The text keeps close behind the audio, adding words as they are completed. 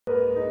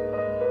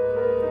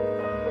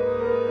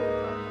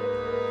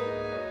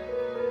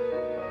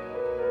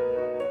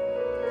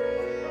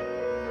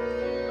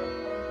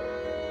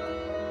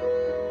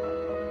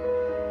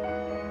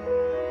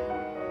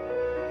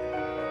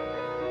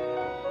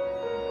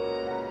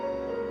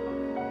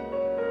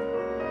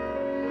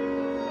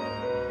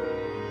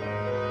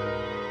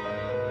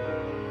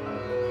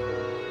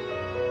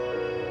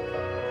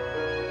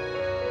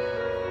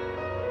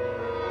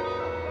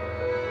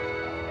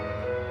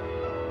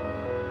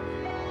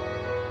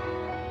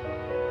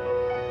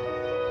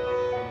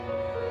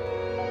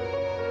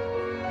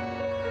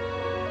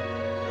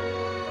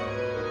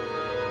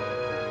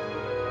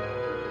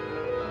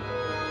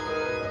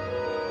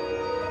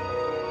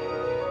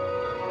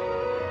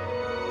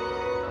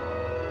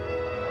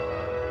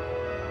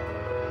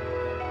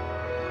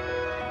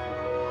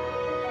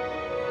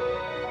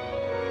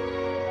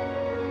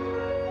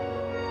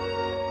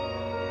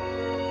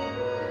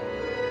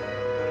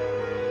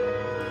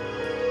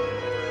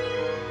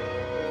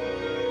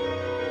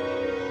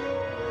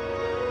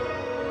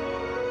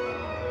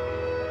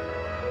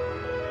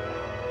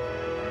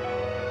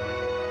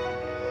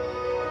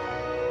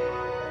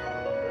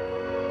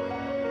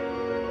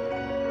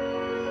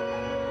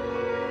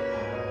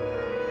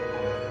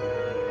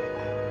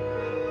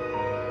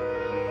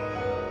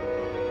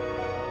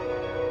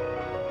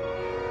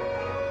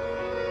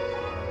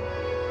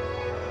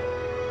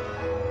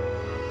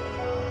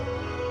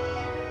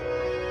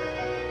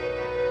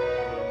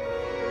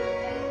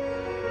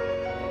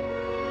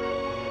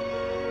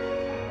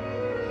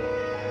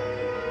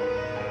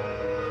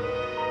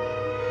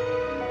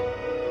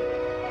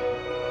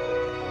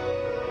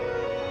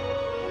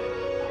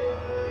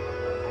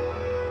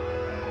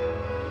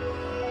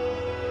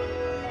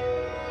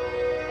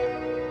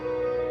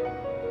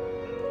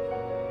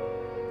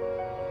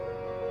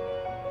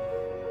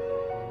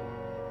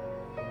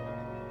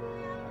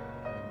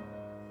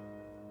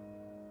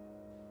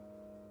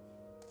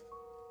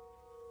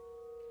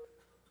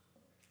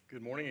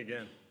Morning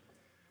again.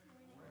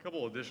 A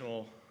couple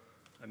additional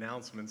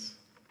announcements.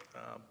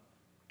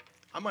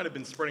 I might have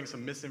been spreading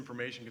some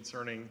misinformation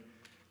concerning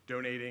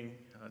donating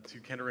to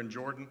Kendra and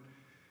Jordan.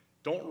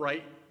 Don't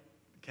write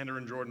Kendra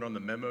and Jordan on the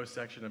memo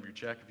section of your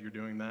check if you're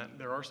doing that.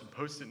 There are some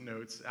post-it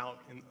notes out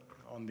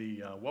on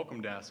the welcome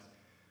desk.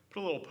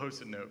 Put a little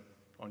post-it note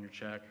on your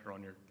check or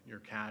on your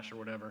cash or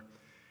whatever,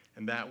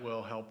 and that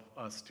will help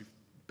us to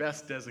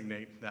best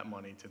designate that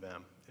money to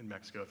them in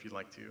Mexico if you'd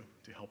like to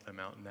help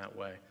them out in that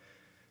way.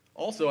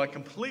 Also, I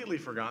completely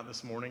forgot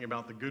this morning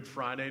about the Good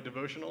Friday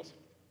devotionals.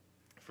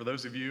 For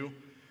those of you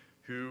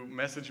who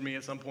messaged me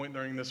at some point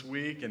during this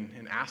week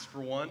and asked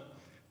for one,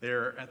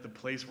 they're at the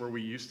place where we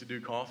used to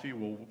do coffee,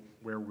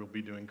 where we'll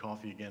be doing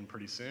coffee again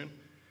pretty soon.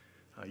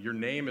 Your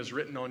name is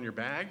written on your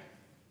bag,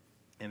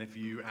 and if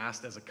you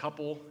asked as a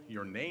couple,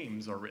 your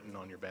names are written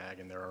on your bag,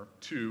 and there are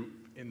 2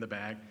 in the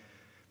bag.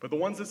 But the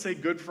ones that say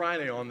Good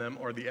Friday on them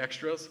are the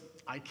extras.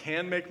 I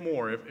can make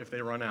more if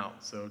they run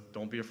out, so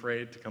don't be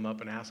afraid to come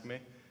up and ask me.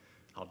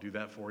 I'll do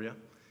that for you.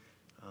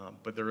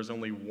 But there is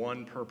only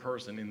 1 per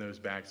person in those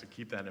bags, so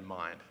keep that in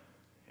mind.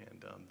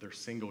 And they're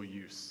single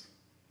use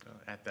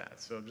at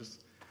that. So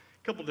just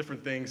a couple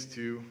different things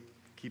to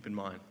keep in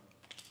mind.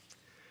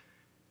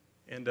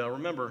 And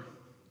remember,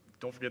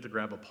 don't forget to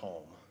grab a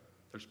palm.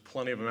 There's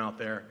plenty of them out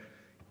there.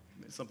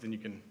 It's something you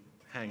can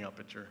hang up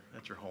at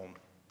your home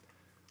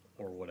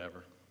or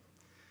whatever.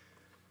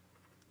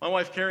 My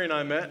wife Carrie and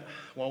I met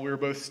while we were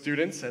both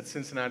students at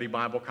Cincinnati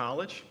Bible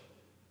College.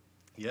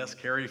 Yes,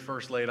 Carrie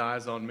first laid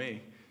eyes on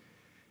me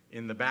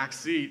in the back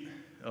seat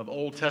of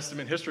Old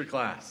Testament history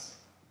class.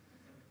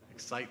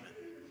 Excitement.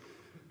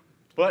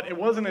 But it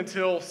wasn't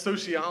until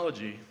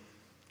sociology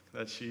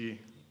that she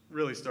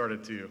really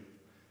started to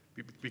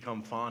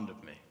become fond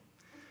of me,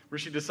 where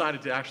she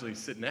decided to actually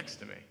sit next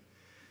to me.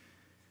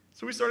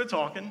 So we started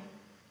talking,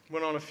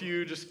 went on a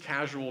few just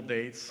casual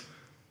dates,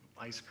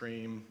 ice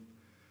cream,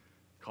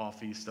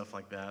 coffee, stuff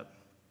like that.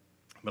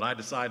 But I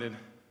decided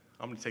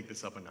I'm going to take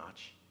this up a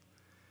notch.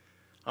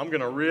 I'm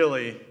going to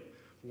really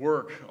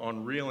work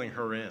on reeling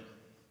her in.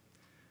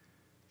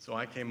 So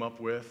I came up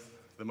with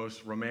the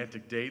most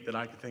romantic date that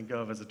I could think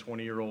of as a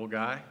 20-year-old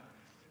guy.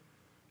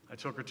 I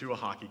took her to a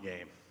hockey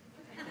game.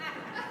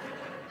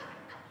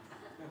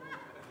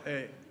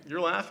 Hey, you're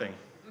laughing,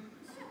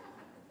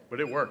 but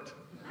it worked.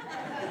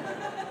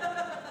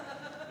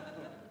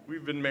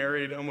 We've been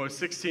married almost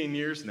 16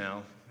 years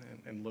now,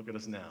 and look at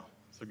us now.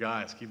 So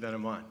guys, keep that in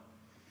mind.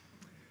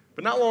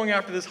 But not long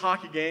after this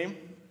hockey game,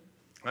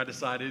 I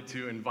decided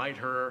to invite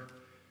her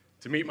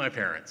to meet my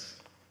parents.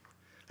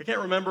 I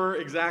can't remember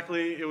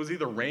exactly. It was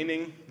either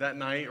raining that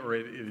night or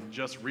it had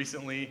just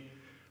recently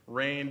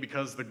rained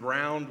because the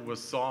ground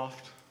was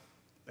soft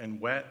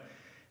and wet.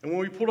 And when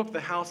we pulled up to the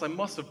house, I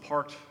must have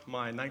parked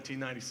my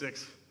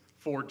 1996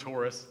 Ford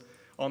Taurus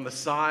on the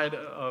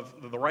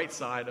right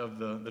side of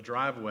the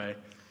driveway,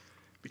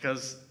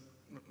 because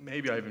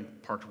maybe I even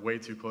parked way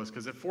too close,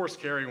 because it forced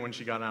Carrie, when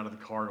she got out of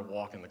the car, to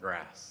walk in the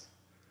grass,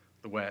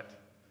 the wet,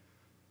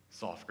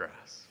 soft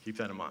grass. Keep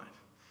that in mind.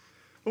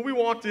 But we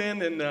walked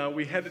in and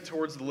we headed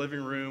towards the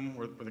living room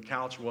where the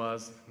couch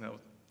was. That was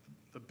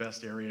the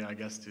best area, I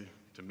guess,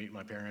 to meet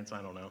my parents.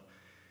 I don't know.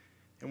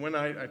 And when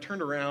I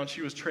turned around,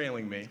 she was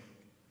trailing me.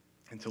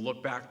 And to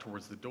look back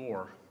towards the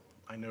door,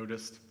 I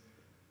noticed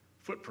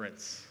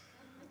footprints,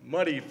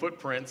 muddy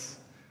footprints,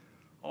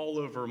 all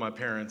over my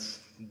parents'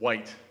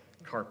 white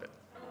carpet.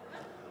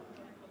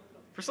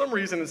 For some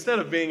reason, instead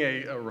of being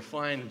a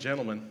refined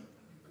gentleman,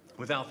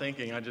 without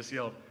thinking, I just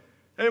yelled,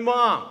 "Hey,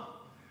 Mom,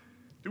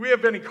 do we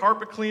have any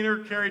carpet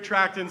cleaner? Carrie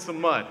tracked in some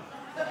mud."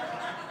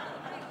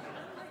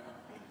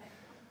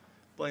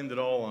 Blamed it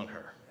all on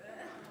her.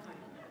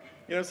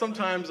 You know,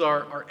 sometimes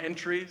our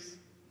entries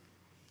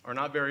are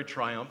not very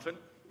triumphant.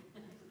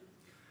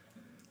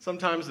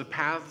 Sometimes the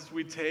paths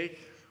we take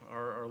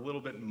are a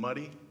little bit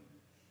muddy,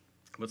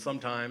 but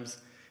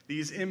sometimes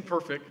these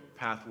imperfect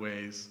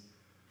pathways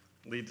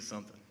lead to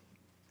something,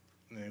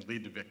 and they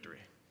lead to victory.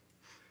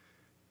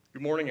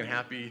 Good morning and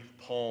happy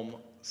Palm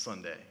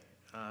Sunday.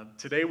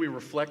 Today we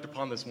reflect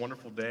upon this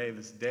wonderful day,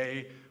 this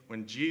day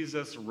when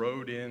Jesus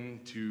rode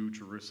into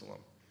Jerusalem.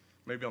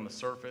 Maybe on the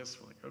surface,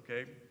 we're like,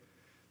 okay,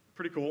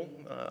 pretty cool.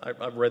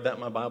 I've read that in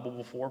my Bible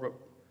before, but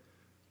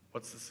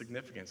what's the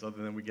significance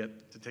other than we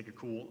get to take a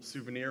cool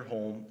souvenir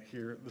home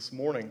here this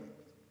morning?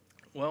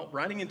 Well,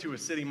 riding into a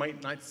city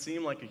might not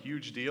seem like a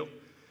huge deal,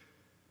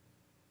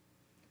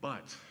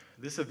 but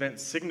this event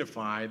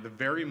signified the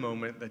very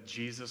moment that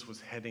Jesus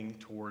was heading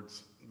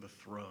towards the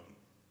throne,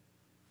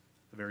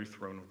 the very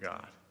throne of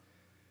God.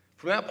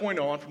 From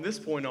this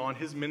point on,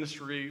 his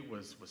ministry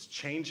was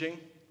changing.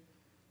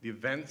 The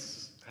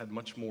events had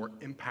much more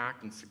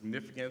impact and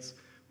significance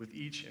with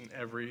each and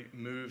every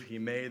move he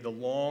made. The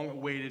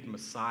long-awaited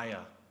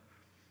Messiah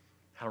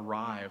had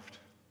arrived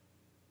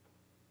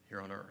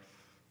here on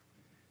earth.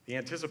 The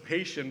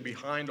anticipation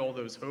behind all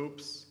those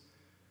hopes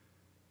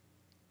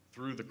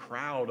threw the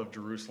crowd of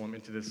Jerusalem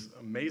into this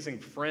amazing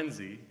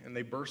frenzy, and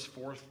they burst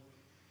forth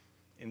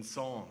in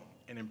song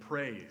and in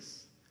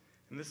praise.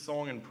 And this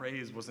song and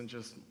praise wasn't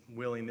just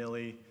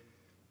willy-nilly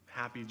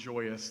happy,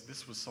 joyous.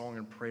 This was song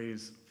and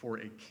praise for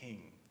a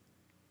king,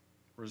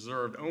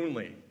 reserved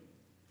only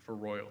for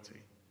royalty.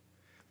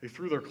 They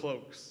threw their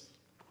cloaks.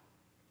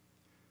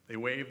 They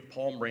waved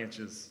palm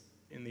branches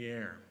in the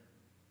air.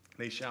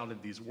 They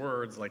shouted these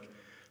words like,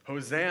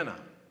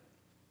 "Hosanna!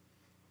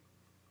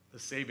 The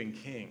saving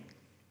king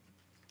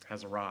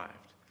has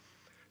arrived."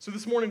 So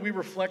this morning we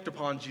reflect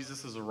upon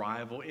Jesus'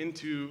 arrival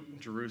into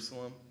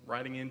Jerusalem,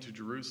 riding into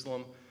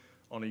Jerusalem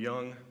on a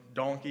young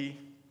donkey.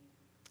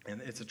 And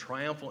it's a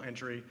triumphal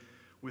entry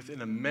with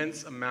an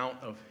immense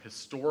amount of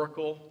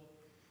historical,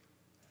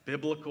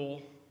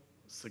 biblical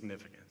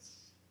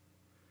significance.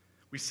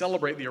 We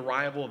celebrate the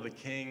arrival of the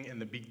king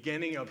and the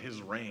beginning of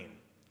his reign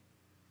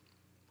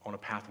on a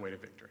pathway to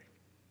victory.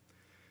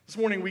 This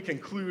morning we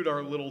conclude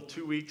our little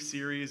 2-week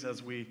series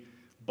as we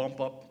bump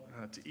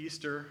up to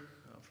Easter.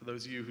 For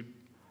those of you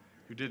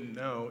who didn't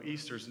know,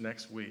 Easter's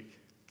next week.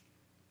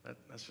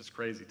 That's just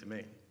crazy to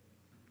me.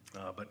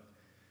 But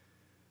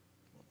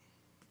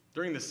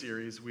during this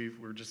series, we've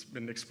just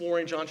been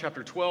exploring John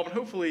chapter 12, and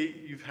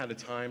hopefully you've had a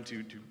time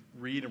to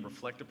read and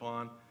reflect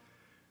upon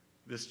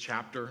this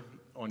chapter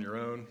on your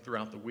own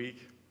throughout the week.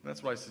 And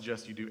that's what I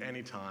suggest you do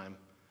anytime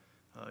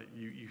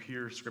you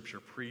hear Scripture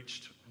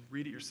preached.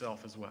 Read it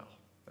yourself as well.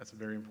 That's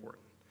very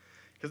important.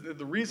 Because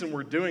the reason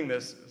we're doing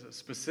this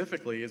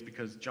specifically is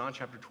because John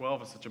chapter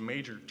 12 is such a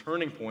major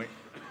turning point,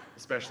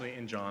 especially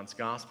in John's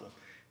gospel.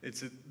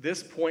 It's at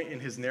this point in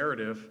his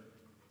narrative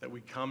that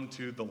we come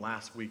to the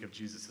last week of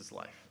Jesus'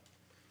 life.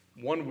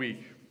 1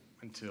 week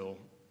until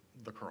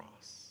the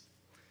cross.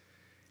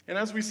 And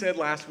as we said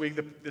last week,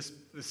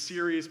 the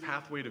series,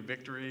 Pathway to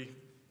Victory,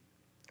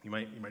 you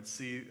might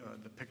see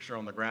the picture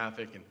on the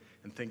graphic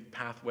and think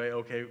pathway,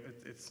 okay,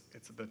 it's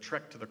the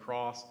trek to the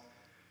cross.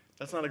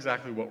 That's not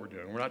exactly what we're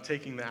doing. We're not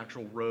taking the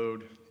actual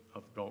road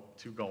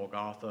to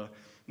Golgotha.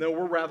 No,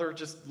 we're rather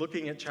just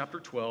looking at chapter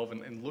 12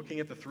 and looking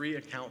at the 3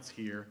 accounts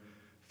here,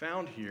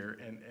 found here,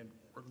 and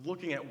we're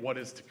looking at what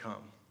is to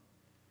come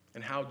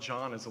and how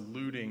John is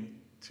alluding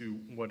to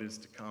what is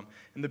to come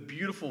and the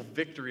beautiful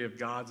victory of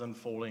God's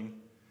unfolding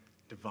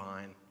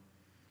divine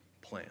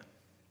plan.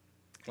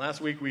 Last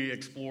week we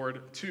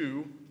explored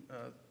 2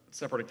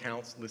 separate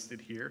accounts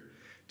listed here,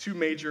 2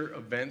 major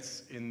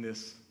events in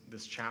this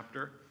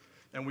chapter.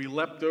 And we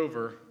leapt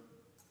over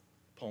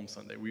Palm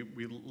Sunday.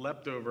 We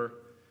leapt over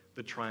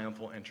the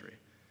triumphal entry.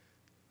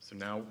 So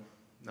now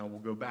we'll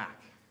go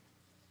back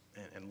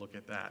and look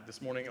at that.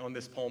 This morning on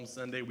this Palm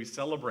Sunday, we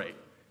celebrate.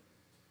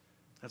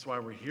 That's why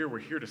we're here. We're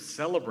here to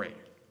celebrate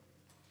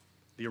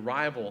the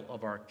arrival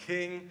of our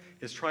King,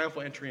 his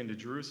triumphal entry into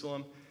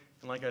Jerusalem.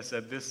 And like I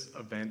said, this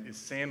event is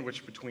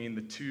sandwiched between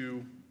the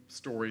 2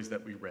 stories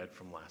that we read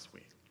from last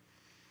week.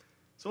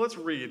 So let's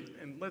read,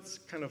 and let's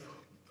kind of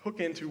hook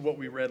into what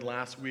we read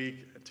last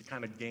week to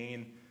kind of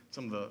gain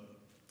some of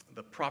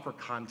the proper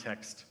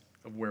context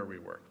of where we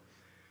were.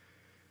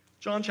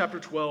 John chapter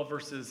 12,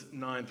 verses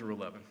 9 through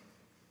 11.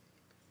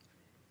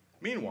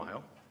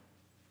 Meanwhile,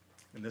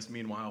 and this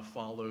meanwhile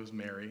follows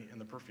Mary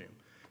and the perfume.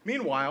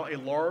 Meanwhile, a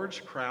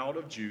large crowd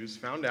of Jews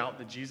found out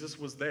that Jesus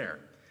was there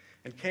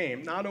and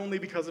came not only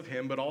because of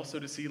him, but also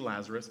to see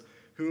Lazarus,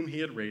 whom he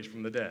had raised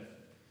from the dead.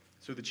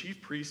 So the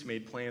chief priests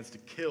made plans to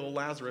kill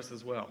Lazarus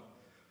as well.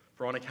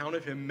 For on account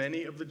of him,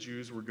 many of the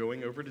Jews were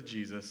going over to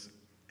Jesus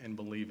and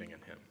believing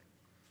in him.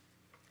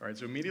 All right,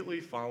 so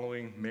immediately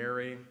following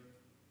Mary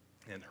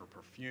and her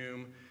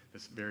perfume,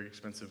 this very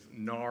expensive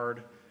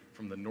nard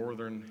from the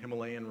northern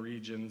Himalayan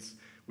regions,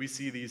 we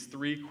see these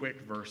 3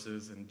 quick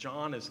verses, and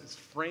John is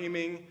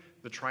framing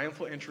the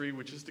triumphal entry,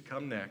 which is to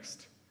come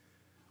next,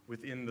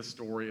 within the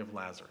story of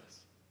Lazarus,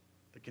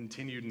 the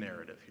continued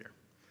narrative here.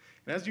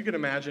 And as you can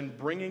imagine,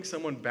 bringing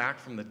someone back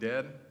from the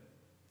dead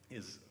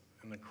is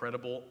an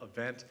incredible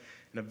event,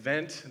 an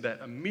event that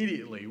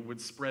immediately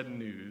would spread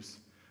news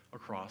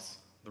across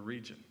the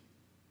region.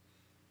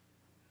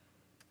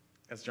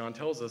 As John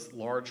tells us,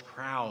 large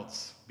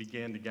crowds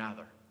began to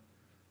gather.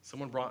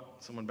 Someone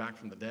brought someone back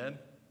from the dead.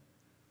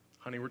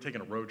 Honey, we're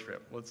taking a road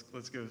trip. Let's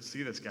go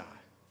see this guy.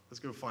 Let's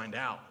go find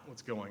out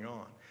what's going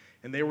on.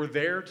 And they were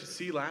there to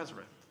see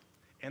Lazarus,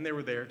 and they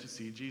were there to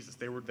see Jesus.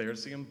 They were there to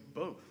see them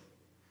both.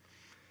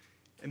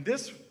 And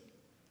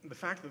the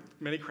fact that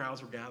many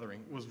crowds were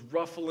gathering was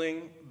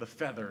ruffling the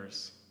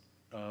feathers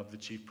of the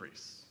chief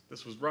priests.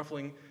 This was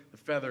ruffling the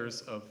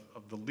feathers of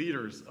the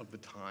leaders of the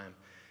time,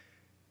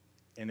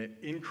 and it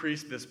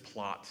increased this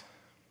plot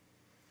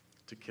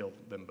to kill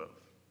them both.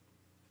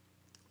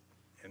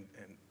 And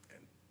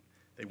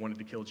they wanted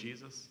to kill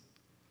Jesus,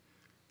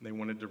 and they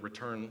wanted to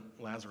return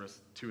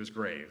Lazarus to his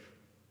grave.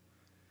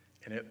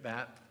 And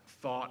that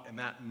thought and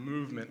that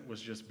movement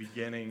was just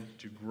beginning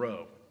to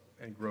grow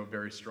and grow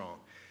very strong.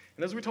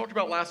 And as we talked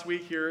about last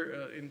week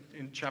here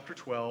in chapter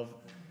 12,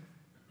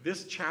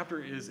 this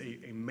chapter is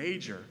a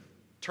major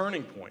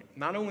turning point,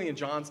 not only in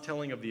John's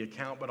telling of the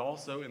account, but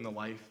also in the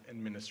life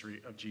and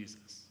ministry of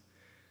Jesus.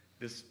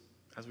 This,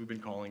 as we've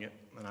been calling it,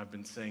 and I've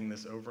been saying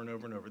this over and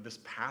over and over, this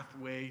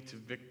pathway to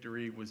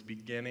victory was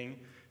beginning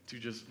to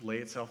just lay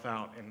itself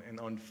out and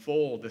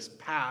unfold this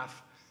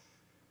path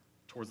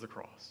towards the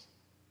cross.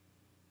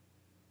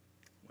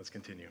 Let's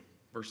continue.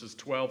 Verses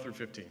 12 through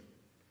 15.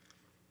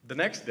 The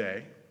next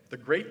day, the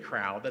great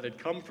crowd that had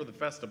come for the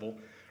festival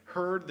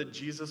heard that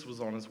Jesus was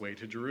on his way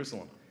to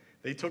Jerusalem.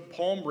 They took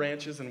palm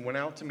branches and went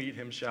out to meet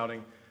him,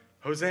 shouting,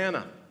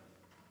 "Hosanna!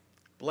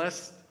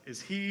 Blessed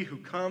is he who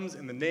comes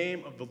in the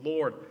name of the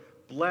Lord.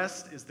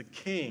 Blessed is the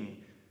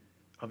King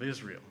of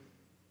Israel."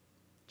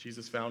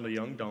 Jesus found a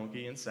young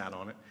donkey and sat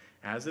on it.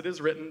 As it is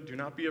written, "Do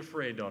not be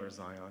afraid, daughter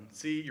Zion.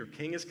 See, your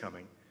king is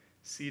coming,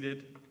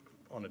 seated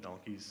on a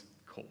donkey's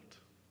colt."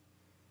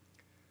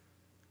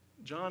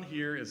 John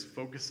here is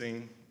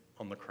focusing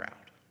on the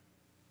crowd,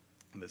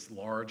 this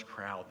large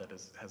crowd that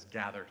has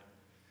gathered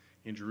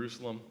in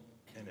Jerusalem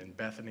and in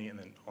Bethany and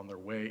then on their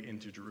way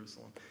into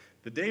Jerusalem.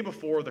 The day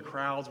before, the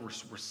crowds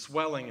were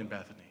swelling in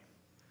Bethany.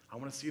 I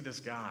want to see this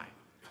guy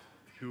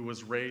who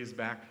was raised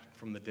back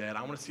from the dead.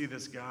 I want to see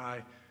this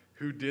guy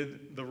who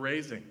did the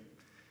raising.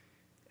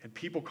 And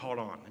people caught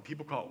on, and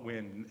people caught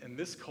wind. And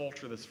this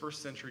culture, this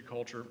first century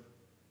culture,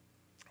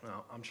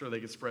 well, I'm sure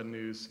they could spread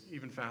news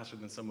even faster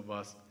than some of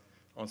us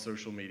on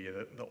social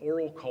media. The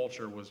oral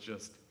culture was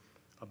just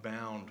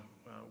abound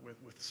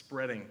with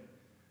spreading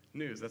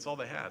news. That's all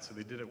they had, so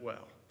they did it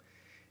well.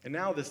 And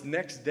now this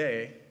next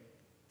day,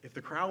 if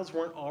the crowds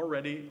weren't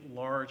already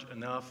large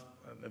enough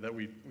that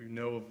we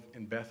know of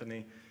in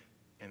Bethany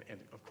and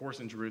of course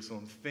in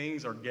Jerusalem,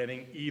 things are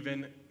getting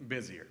even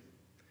busier.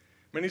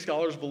 Many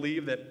scholars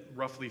believe that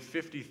roughly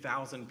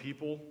 50,000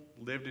 people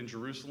lived in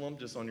Jerusalem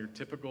just on your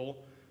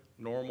typical,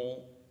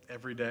 normal,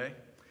 everyday.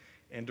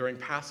 And during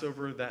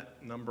Passover,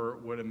 that number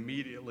would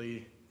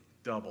immediately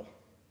double.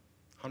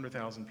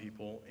 100,000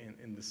 people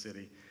in the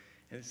city.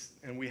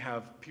 And we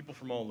have people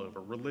from all over.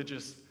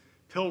 Religious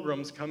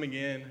pilgrims coming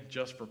in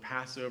just for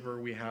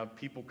Passover. We have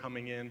people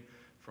coming in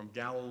from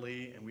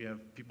Galilee, and we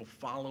have people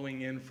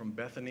following in from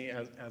Bethany,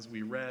 as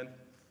we read.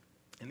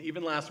 And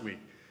even last week,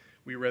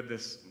 we read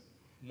this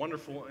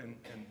wonderful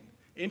and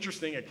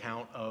interesting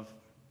account of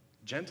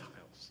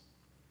Gentiles.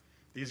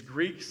 These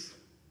Greeks,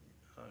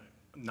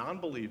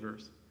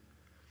 non-believers,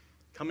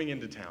 coming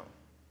into town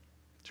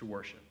to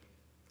worship.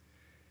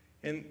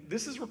 And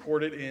this is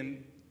recorded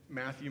in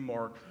Matthew,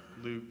 Mark,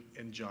 Luke,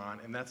 and John,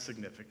 and that's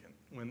significant.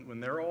 When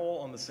they're all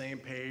on the same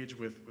page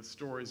with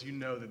stories, you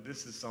know that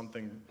this is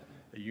something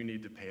that you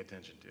need to pay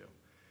attention to.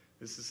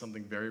 This is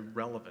something very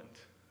relevant.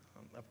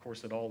 Of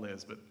course, it all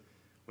is, but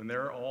when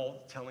they're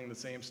all telling the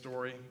same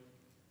story,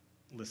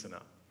 listen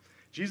up.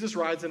 Jesus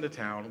rides into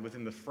town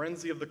within the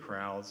frenzy of the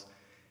crowds,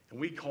 and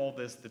we call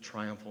this the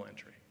Triumphal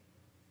Entry.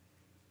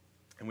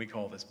 And we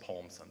call this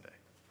Palm Sunday.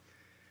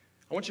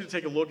 I want you to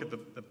take a look at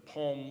the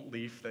palm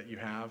leaf that you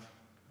have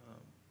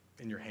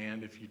in your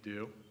hand, if you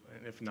do.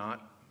 And if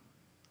not,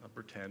 I'll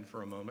pretend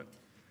for a moment.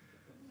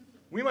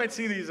 We might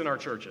see these in our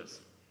churches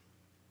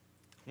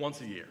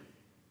once a year.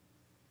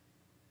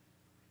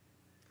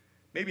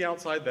 Maybe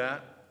outside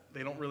that,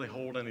 they don't really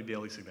hold any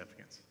daily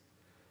significance.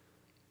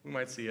 We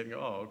might see it and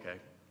go, "Oh, okay,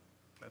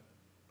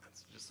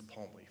 that's just a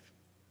palm leaf.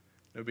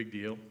 No big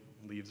deal,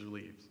 leaves are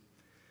leaves."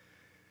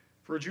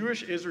 For a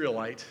Jewish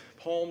Israelite,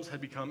 palms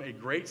had become a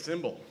great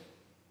symbol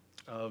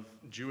of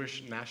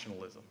Jewish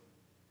nationalism.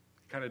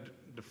 It kind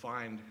of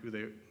defined who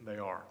they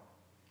are.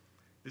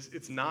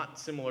 It's not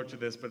similar to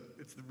this, but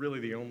it's really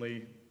the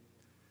only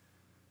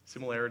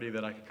similarity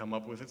that I could come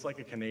up with. It's like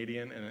a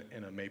Canadian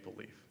and a maple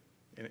leaf,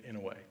 in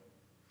a way.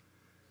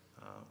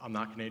 I'm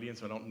not Canadian,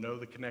 so I don't know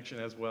the connection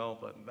as well,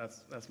 but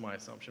that's my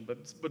assumption.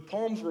 But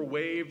palms were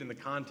waved in the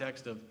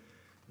context of,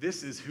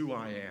 this is who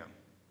I am.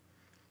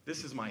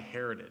 This is my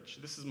heritage.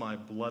 This is my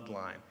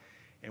bloodline.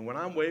 And when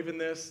I'm waving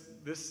this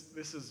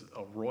is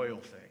a royal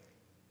thing.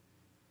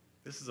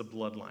 This is a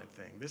bloodline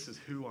thing. This is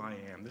who I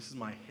am. This is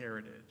my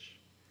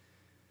heritage.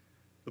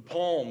 The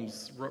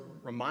palms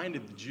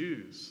reminded the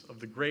Jews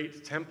of the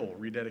great temple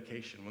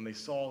rededication. When they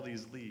saw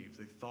these leaves,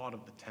 they thought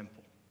of the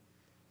temple.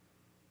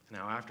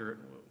 Now, after it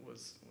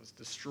was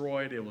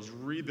destroyed, it was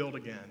rebuilt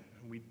again.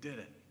 And we did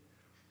it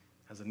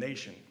as a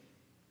nation,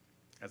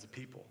 as a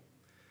people.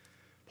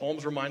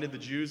 Palms reminded the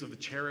Jews of the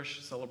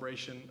cherished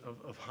celebration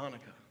of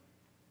Hanukkah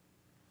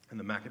and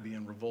the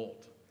Maccabean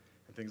revolt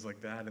and things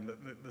like that. And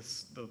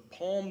the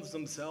palms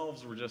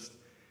themselves were just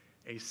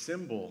a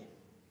symbol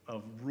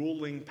of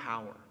ruling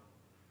power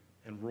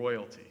and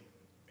royalty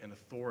and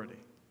authority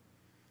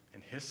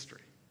and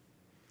history.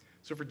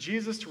 So for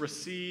Jesus to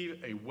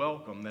receive a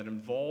welcome that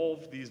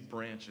involved these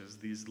branches,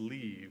 these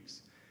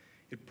leaves,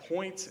 it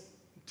points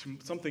to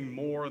something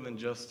more than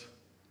just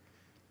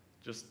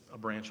a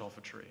branch off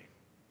a tree.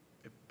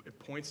 It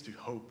points to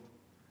hope,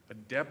 a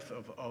depth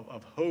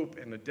of hope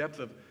and a depth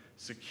of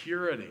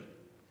security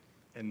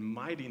and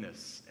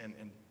mightiness and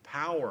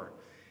power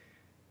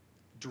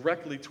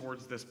directly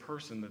towards this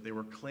person that they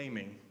were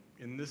claiming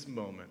in this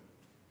moment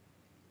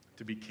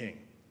to be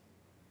king.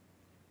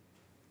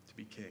 To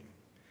be king.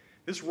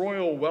 This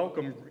royal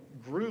welcome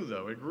grew,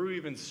 though. It grew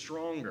even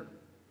stronger.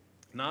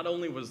 Not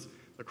only was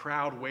the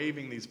crowd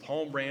waving these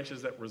palm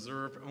branches that were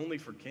reserved only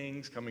for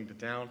kings coming to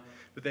town,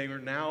 but they were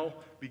now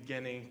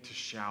beginning to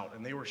shout.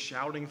 And they were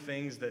shouting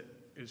things that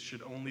it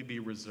should only be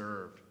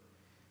reserved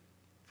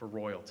for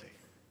royalty.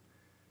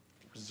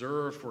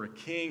 reserved for a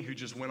king who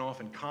just went off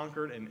and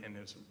conquered and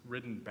has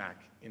ridden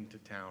back into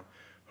town.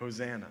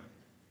 Hosanna.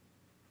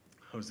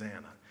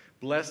 Hosanna.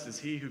 Blessed is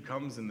he who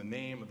comes in the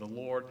name of the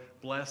Lord.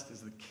 Blessed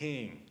is the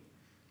King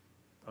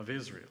of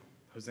Israel.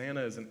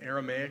 Hosanna is an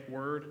Aramaic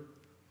word,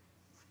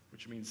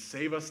 which means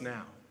save us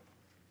now.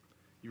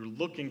 You're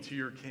looking to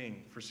your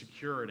king for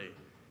security.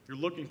 You're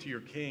looking to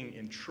your king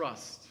in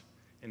trust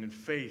and in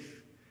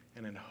faith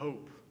and in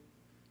hope.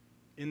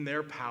 In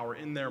their power,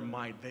 in their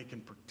might, they can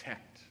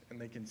protect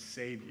and they can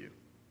save you.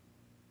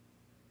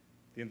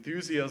 The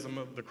enthusiasm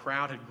of the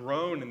crowd had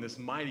grown in this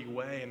mighty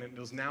way, and it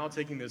was now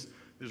taking this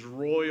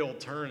royal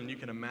turn, and you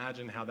can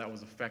imagine how that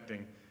was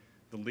affecting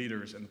the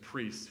leaders and the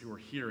priests who were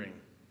hearing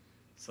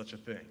such a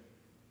thing,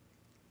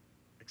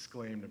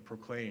 exclaimed and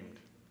proclaimed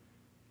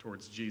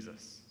towards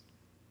Jesus.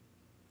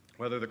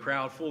 Whether the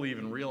crowd fully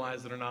even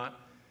realized it or not,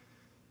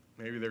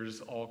 maybe they're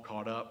just all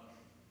caught up,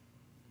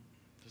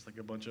 just like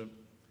a bunch of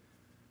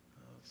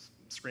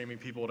screaming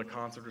people at a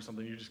concert or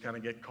something. You just kind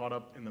of get caught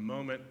up in the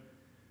moment.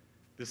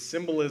 The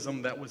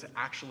symbolism that was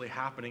actually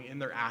happening in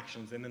their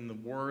actions and in the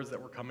words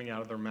that were coming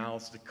out of their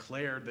mouths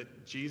declared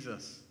that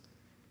Jesus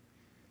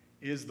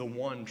is the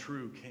one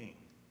true king,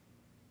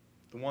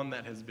 the one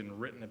that has been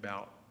written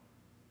about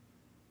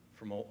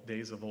from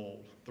days of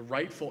old, the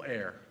rightful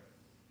heir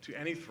to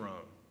any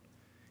throne.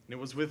 And it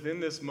was within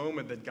this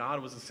moment that God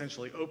was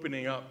essentially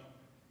opening up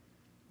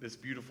this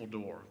beautiful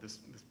door, this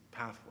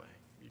pathway,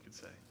 you could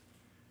say,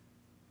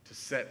 to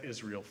set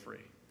Israel free.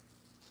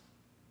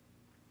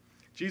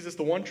 Jesus,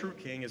 the one true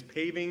king, is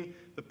paving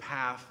the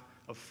path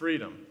of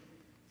freedom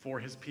for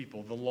his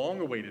people, the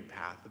long-awaited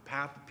path, the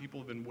path that people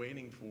have been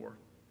waiting for.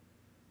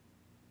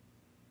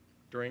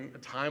 During a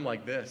time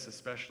like this,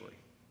 especially.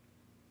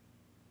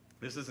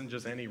 This isn't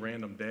just any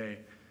random day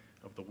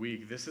of the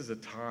week. This is a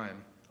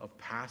time of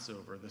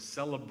Passover, the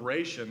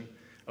celebration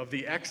of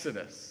the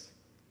Exodus.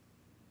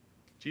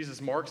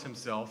 Jesus marks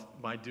himself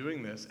by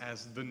doing this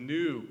as the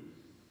new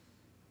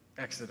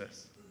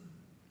Exodus,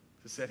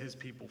 to set his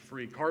people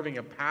free, carving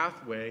a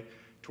pathway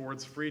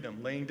towards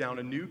freedom, laying down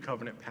a new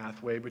covenant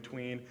pathway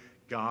between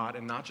God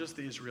and not just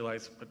the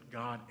Israelites, but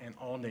God and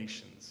all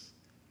nations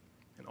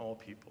and all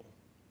people.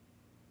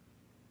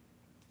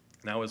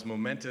 Now, as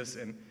momentous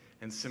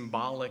and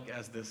symbolic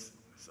as this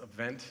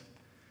event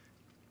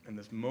and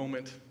this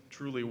moment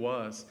truly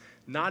was,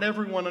 not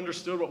everyone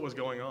understood what was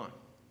going on.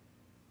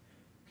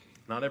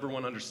 Not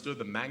everyone understood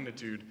the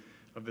magnitude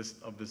of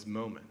this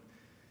moment.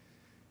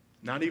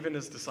 Not even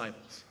his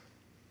disciples.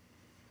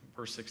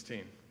 Verse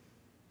 16.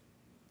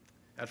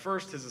 At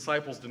first, his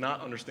disciples did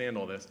not understand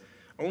all this.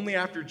 Only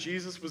after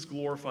Jesus was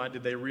glorified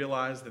did they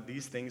realize that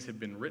these things had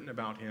been written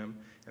about him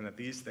and that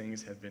these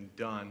things had been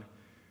done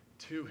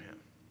to him.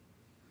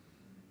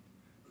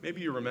 Maybe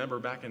you remember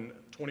back in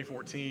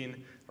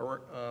 2014,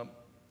 or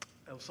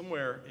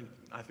somewhere in,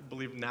 I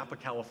believe, Napa,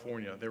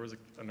 California, there was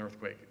an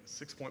earthquake,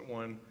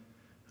 6.1,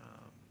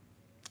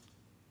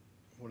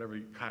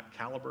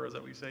 caliber, is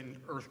that what you say?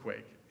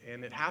 Earthquake.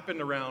 And it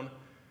happened around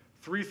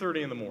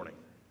 3:30 in the morning.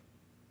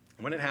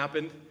 When it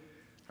happened,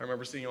 I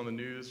remember seeing on the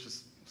news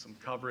just some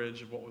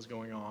coverage of what was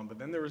going on. But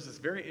then there was this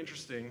very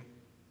interesting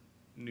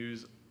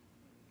news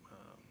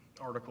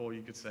article,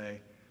 you could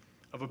say,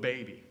 of a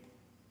baby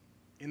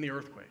in the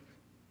earthquake.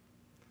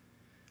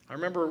 I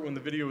remember when the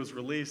video was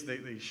released,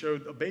 they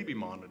showed a baby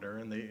monitor,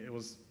 and it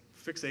was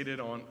fixated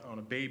on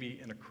a baby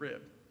in a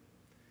crib.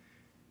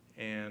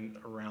 And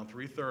around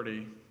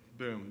 3:30,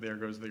 boom, there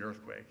goes the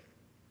earthquake.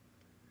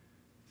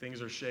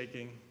 Things are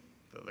shaking.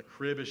 The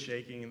crib is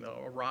shaking.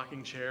 A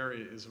rocking chair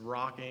is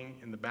rocking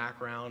in the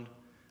background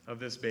of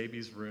this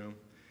baby's room.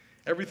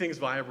 Everything's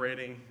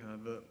vibrating.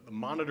 The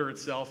monitor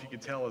itself, you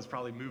could tell, is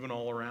probably moving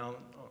all around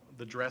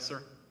the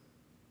dresser.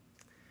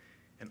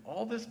 And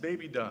all this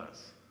baby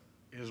does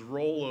is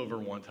roll over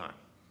one time.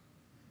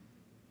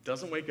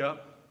 Doesn't wake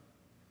up.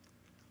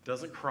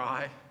 Doesn't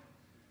cry.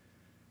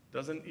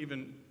 Doesn't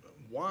even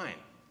whine.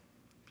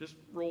 Just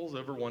rolls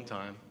over one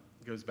time,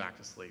 goes back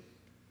to sleep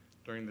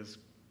during this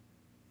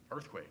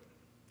earthquake.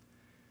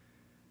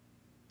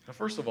 Now,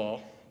 first of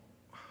all,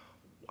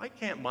 why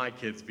can't my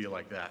kids be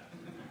like that?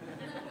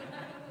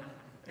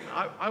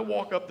 I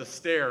walk up the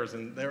stairs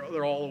and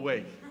they're all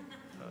awake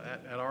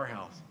at our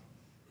house.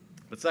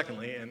 But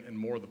secondly, and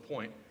more the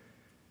point,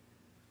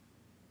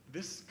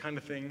 this kind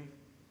of thing,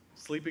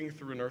 sleeping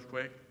through an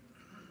earthquake,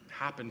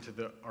 happened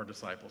to our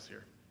disciples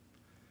here.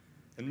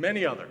 And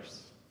many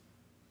others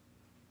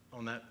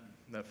on that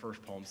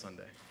first Palm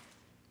Sunday.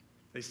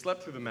 They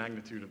slept through the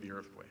magnitude of the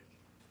earthquake.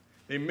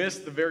 They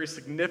missed the very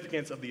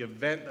significance of the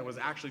event that was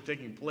actually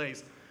taking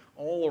place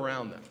all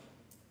around them.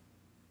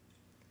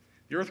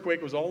 The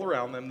earthquake was all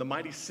around them. The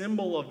mighty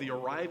symbol of the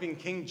arriving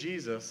King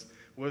Jesus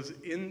was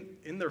in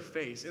their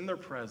face, in their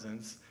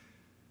presence,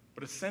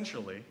 but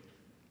essentially,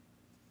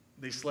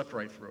 they slept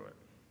right through it.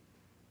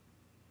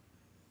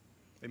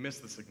 They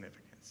missed the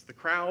significance. The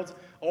crowds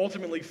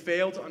ultimately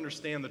failed to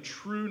understand the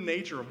true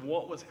nature of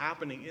what was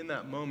happening in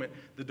that moment,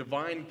 the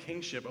divine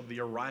kingship of the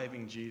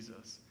arriving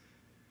Jesus.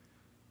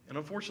 And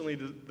unfortunately,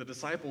 the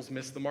disciples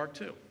missed the mark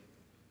too.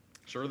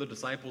 Sure, the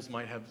disciples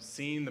might have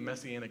seen the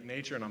messianic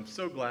nature, and I'm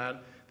so glad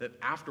that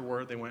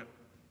afterward they went,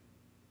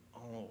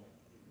 oh,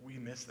 we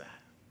missed that.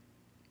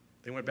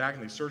 They went back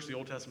and they searched the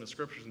Old Testament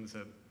scriptures and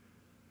said,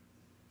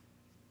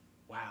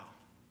 wow,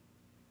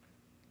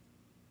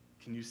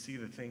 can you see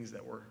the things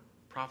that were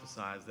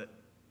prophesied that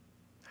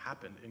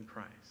happened in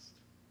Christ?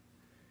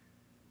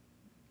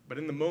 But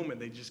in the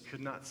moment, they just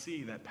could not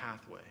see that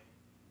pathway.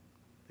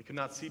 They could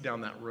not see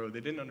down that road.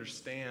 They didn't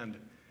understand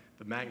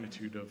the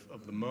magnitude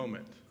of the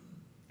moment.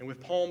 And with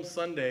Palm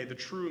Sunday, the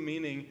true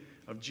meaning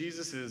of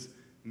Jesus'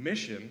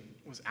 mission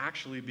was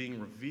actually being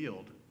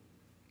revealed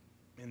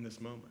in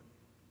this moment.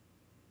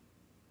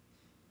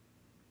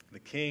 The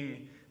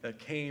king that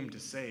came to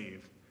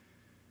save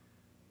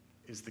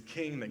is the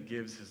king that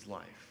gives his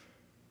life.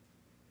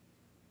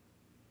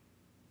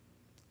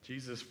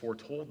 Jesus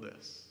foretold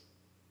this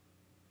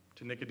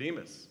to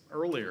Nicodemus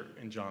earlier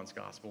in John's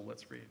gospel.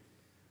 Let's read.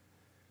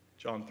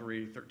 John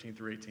 3:13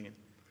 through 18.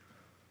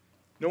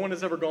 No one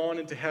has ever gone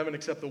into heaven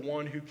except the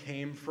one who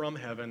came from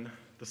heaven,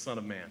 the Son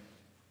of Man.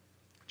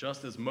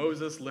 Just as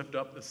Moses lifted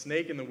up the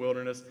snake in the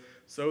wilderness,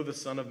 so the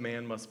Son of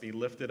Man must be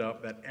lifted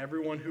up, that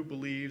everyone who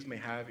believes may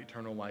have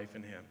eternal life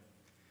in him.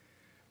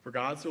 For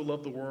God so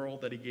loved the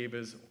world that he gave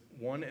his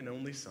one and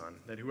only Son,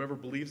 that whoever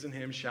believes in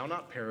him shall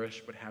not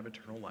perish but have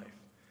eternal life.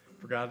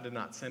 For God did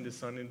not send his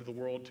Son into the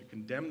world to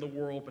condemn the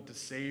world, but to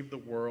save the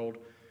world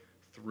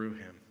through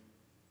him.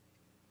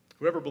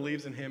 Whoever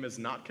believes in him is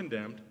not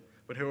condemned,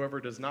 but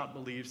whoever does not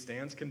believe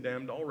stands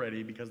condemned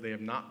already, because they have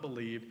not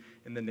believed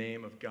in the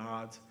name of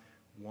God's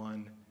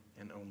one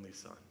and only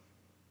Son.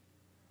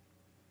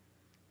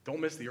 Don't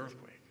miss the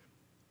earthquake.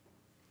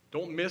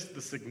 Don't miss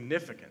the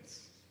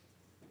significance.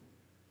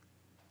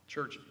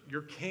 Church,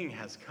 your king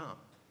has come.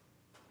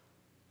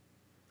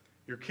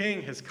 Your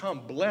king has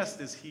come.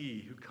 Blessed is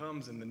he who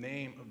comes in the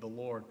name of the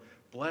Lord.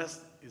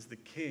 Blessed is the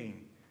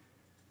King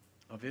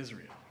of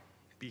Israel.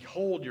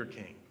 Behold your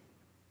king.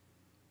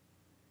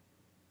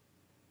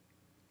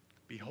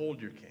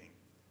 Behold your king,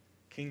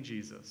 King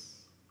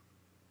Jesus,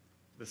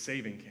 the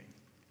saving king.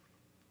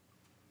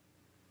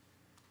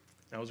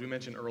 Now, as we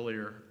mentioned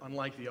earlier,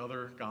 unlike the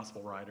other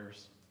gospel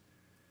writers,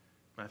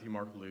 Matthew,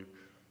 Mark, Luke,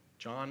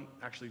 John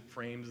actually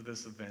frames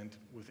this event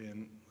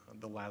within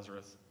the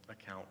Lazarus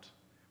account,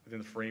 within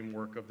the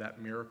framework of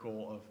that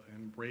miracle of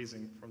him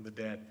raising from the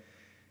dead.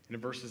 And in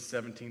verses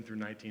 17 through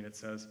 19, it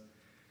says,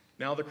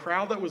 now the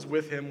crowd that was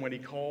with him when he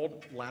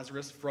called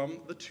Lazarus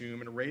from the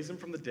tomb and raised him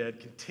from the dead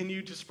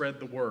continued to spread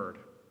the word.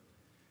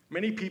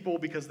 Many people,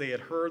 because they had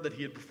heard that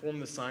he had performed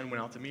the sign,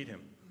 went out to meet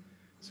him.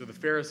 So the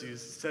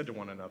Pharisees said to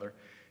one another,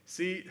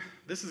 see,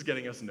 this is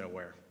getting us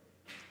nowhere.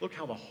 Look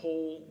how the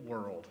whole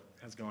world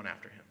has gone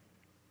after him.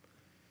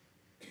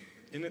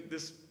 In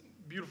this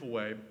beautiful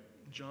way,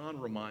 John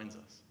reminds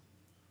us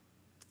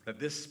that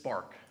this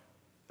spark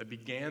that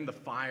began the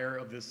fire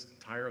of this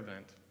entire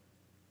event,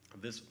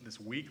 of this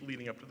week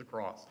leading up to the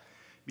cross,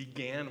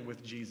 began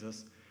with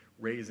Jesus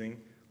raising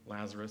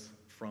Lazarus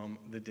from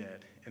the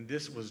dead. And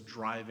this was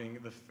driving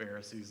the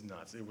Pharisees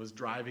nuts. It was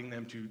driving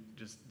them to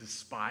just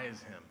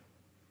despise him,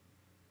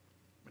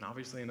 and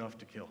obviously enough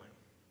to kill him.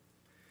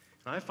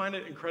 And I find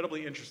it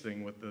incredibly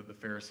interesting what the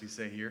Pharisees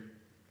say here,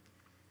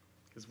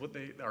 because what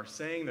they are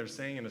saying, they're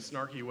saying in a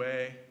snarky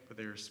way, but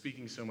they are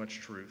speaking so much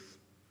truth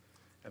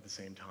at the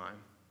same time.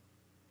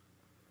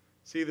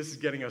 See, this is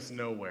getting us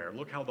nowhere.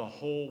 Look how the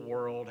whole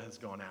world has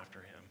gone after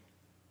him.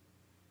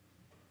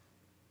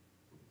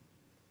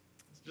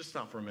 Just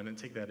stop for a minute and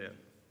take that in.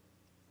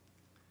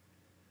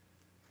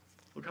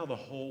 Look how the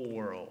whole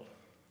world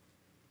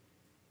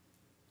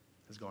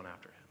has gone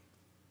after him.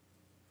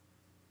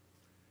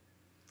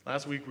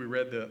 Last week we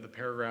read the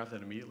paragraph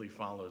that immediately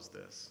follows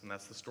this, and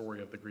that's the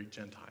story of the Greek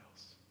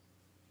Gentiles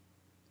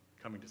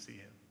coming to see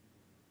him.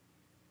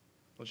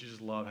 Don't you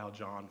just love how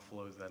John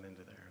flows that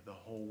into there? The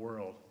whole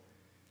world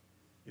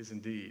is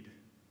indeed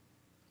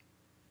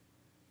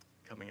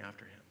coming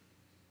after him.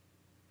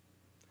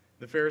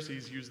 The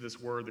Pharisees use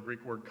this word, the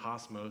Greek word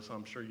cosmos.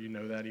 I'm sure you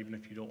know that even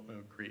if you don't know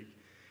Greek.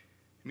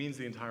 It means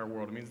the entire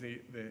world. It means the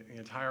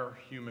entire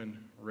human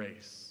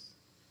race.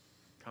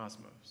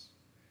 Cosmos.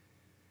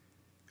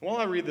 And while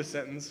I read this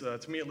sentence,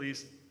 to me at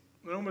least,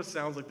 it almost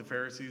sounds like the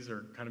Pharisees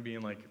are kind of being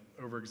like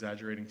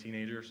over-exaggerating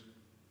teenagers.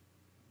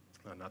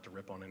 Not to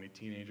rip on any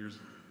teenagers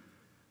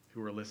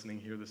who are listening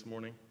here this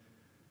morning.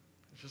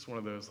 It's just one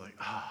of those like,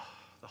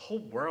 the whole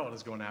world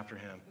is going after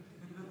him.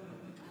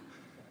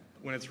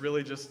 When it's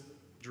really just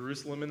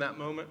Jerusalem in that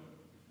moment.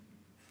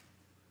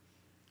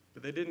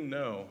 But they didn't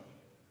know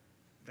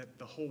that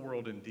the whole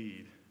world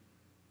indeed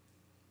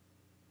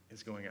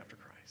is going after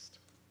Christ.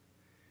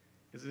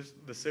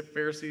 The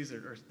Pharisees,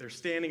 they're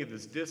standing at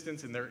this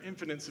distance in their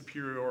infinite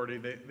superiority.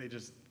 They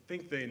just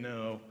think they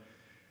know,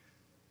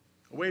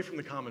 away from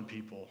the common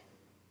people,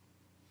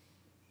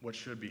 what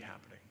should be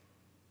happening.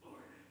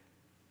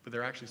 But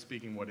they're actually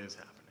speaking what is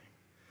happening.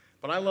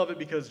 But I love it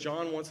because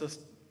John wants us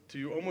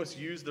to almost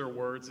use their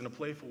words in a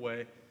playful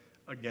way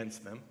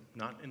against them,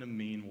 not in a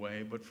mean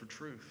way, but for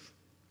truth.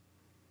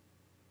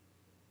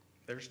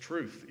 There's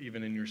truth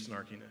even in your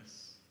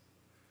snarkiness.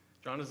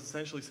 John is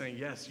essentially saying,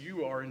 yes,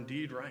 you are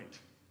indeed right.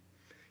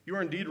 You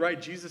are indeed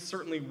right. Jesus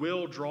certainly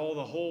will draw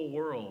the whole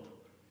world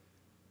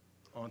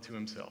onto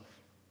himself.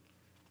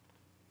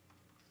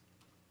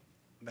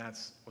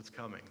 That's what's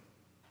coming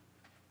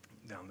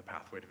down the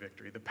pathway to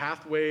victory. The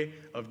pathway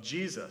of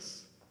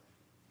Jesus.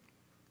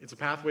 It's a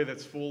pathway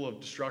that's full of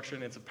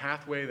destruction. It's a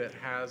pathway that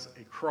has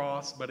a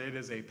cross, but it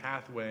is a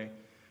pathway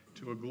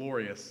to a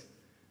glorious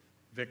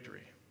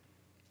victory.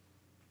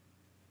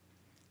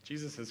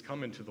 Jesus has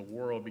come into the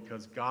world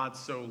because God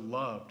so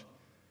loved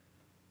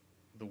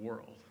the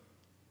world.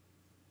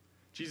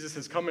 Jesus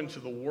has come into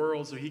the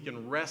world so he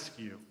can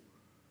rescue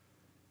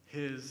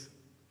his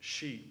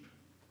sheep.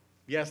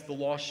 Yes, the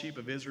lost sheep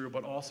of Israel,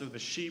 but also the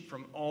sheep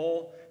from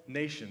all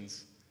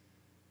nations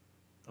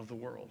of the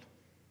world.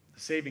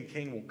 The saving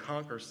king will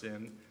conquer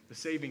sin. The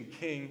saving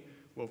king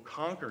will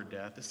conquer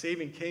death. The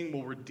saving king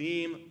will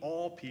redeem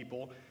all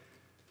people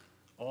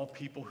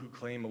who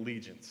claim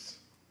allegiance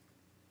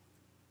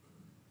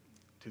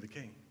to the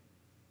king.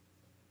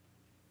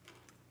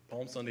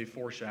 Palm Sunday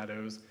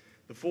foreshadows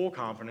the full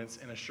confidence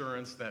and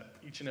assurance that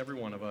each and every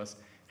one of us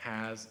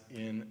has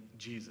in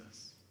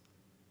Jesus.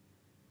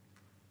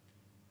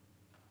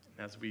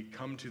 And as we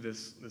come to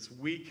this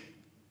week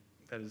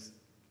that has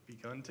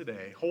begun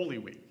today, Holy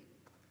Week,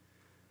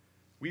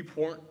 we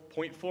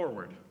point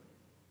forward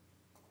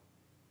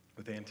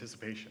with the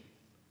anticipation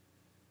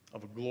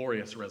of a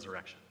glorious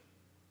resurrection,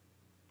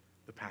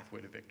 the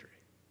pathway to victory.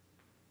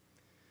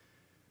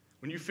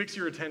 When you fix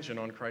your attention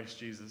on Christ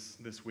Jesus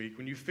this week,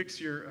 when you fix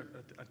your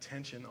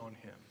attention on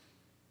him,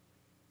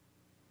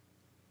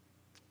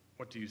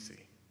 what do you see?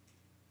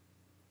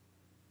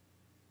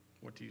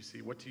 What do you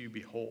see? What do you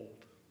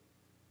behold?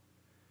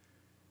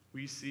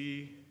 We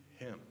see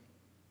him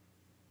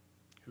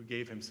who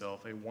gave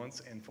himself a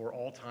once and for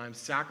all time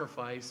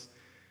sacrifice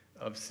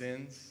of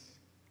sins.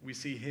 We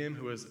see him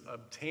who has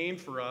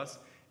obtained for us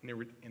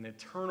an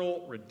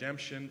eternal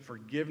redemption,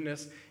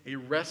 forgiveness, a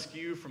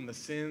rescue from the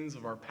sins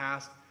of our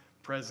past,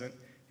 present,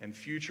 and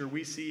future.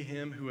 We see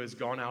him who has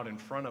gone out in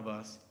front of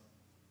us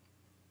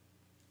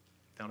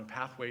down a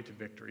pathway to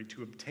victory,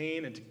 to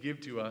obtain and to give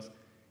to us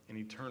an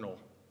eternal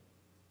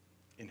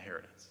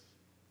inheritance.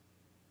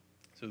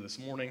 So this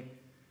morning,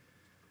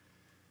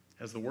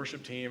 as the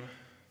worship team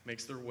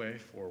makes their way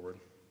forward,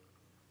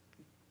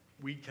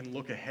 we can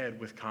look ahead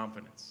with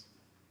confidence.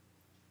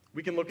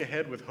 We can look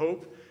ahead with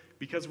hope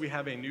because we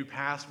have a new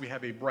past, we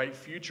have a bright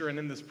future, and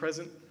in this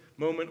present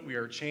moment, we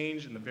are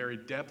changed in the very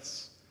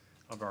depths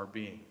of our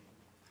being.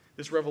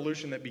 This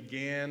revolution that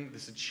began,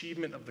 this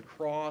achievement of the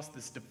cross,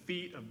 this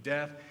defeat of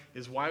death,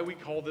 is why we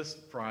call this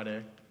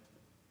Friday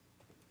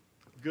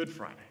Good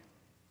Friday.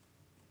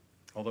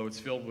 Although it's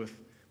filled with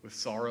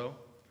sorrow,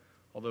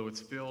 although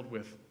it's filled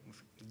with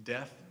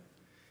death,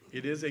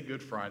 it is a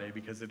Good Friday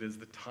because it is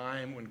the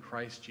time when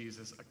Christ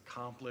Jesus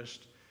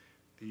accomplished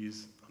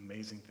these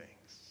amazing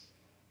things,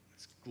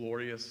 these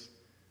glorious,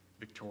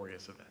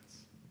 victorious events.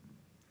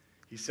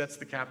 He sets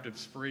the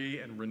captives free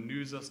and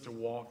renews us to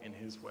walk in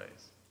his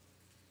ways.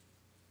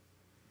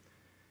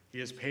 He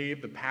has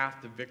paved the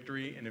path to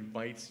victory and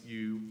invites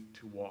you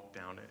to walk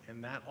down it.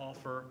 And that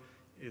offer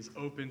is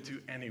open to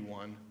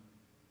anyone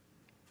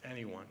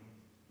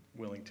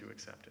willing to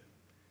accept it.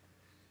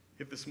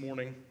 If this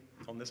morning,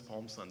 on this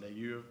Palm Sunday,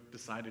 you have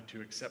decided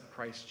to accept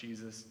Christ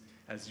Jesus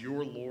as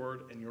your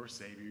Lord and your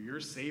Savior, your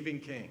saving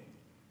King,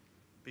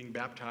 being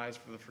baptized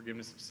for the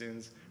forgiveness of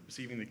sins,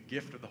 receiving the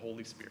gift of the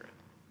Holy Spirit,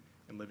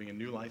 and living a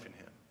new life in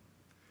him,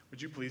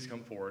 would you please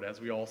come forward as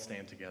we all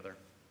stand together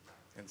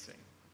and sing?